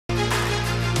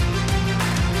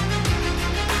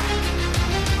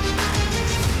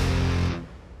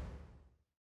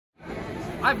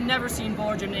I've never seen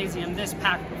Bowler Gymnasium this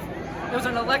packed before. It was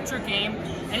an electric game,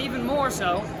 and even more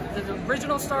so, the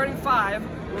original starting five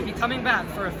will be coming back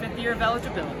for a 5th year of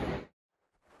eligibility.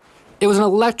 It was an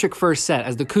electric first set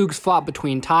as the Cougs fought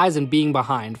between ties and being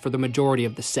behind for the majority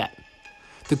of the set.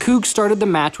 The Cougs started the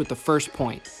match with the first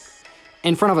point.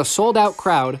 In front of a sold-out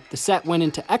crowd, the set went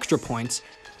into extra points.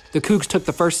 The Cougs took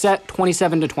the first set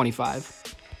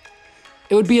 27-25.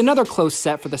 It would be another close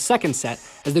set for the second set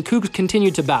as the Cougs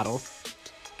continued to battle.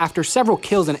 After several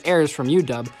kills and errors from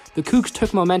UW, the Cougs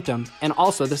took momentum and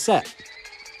also the set.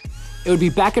 It would be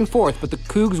back and forth, but the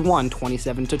Cougs won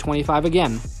 27-25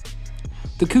 again.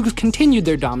 The Cougs continued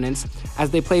their dominance as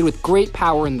they played with great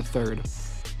power in the third.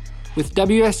 With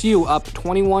WSU up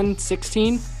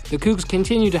 21-16, the Cougs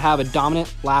continued to have a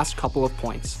dominant last couple of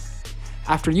points.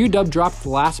 After UW dropped the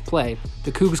last play,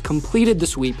 the Cougs completed the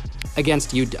sweep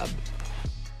against UW.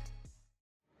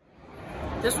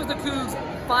 This was the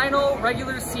Cougs' final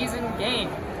regular season game,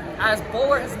 as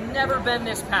Bowler has never been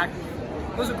this packed.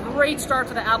 It was a great start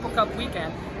to the Apple Cup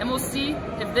weekend, and we'll see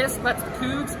if this lets the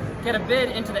Cougs get a bid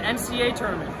into the NCAA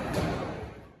tournament.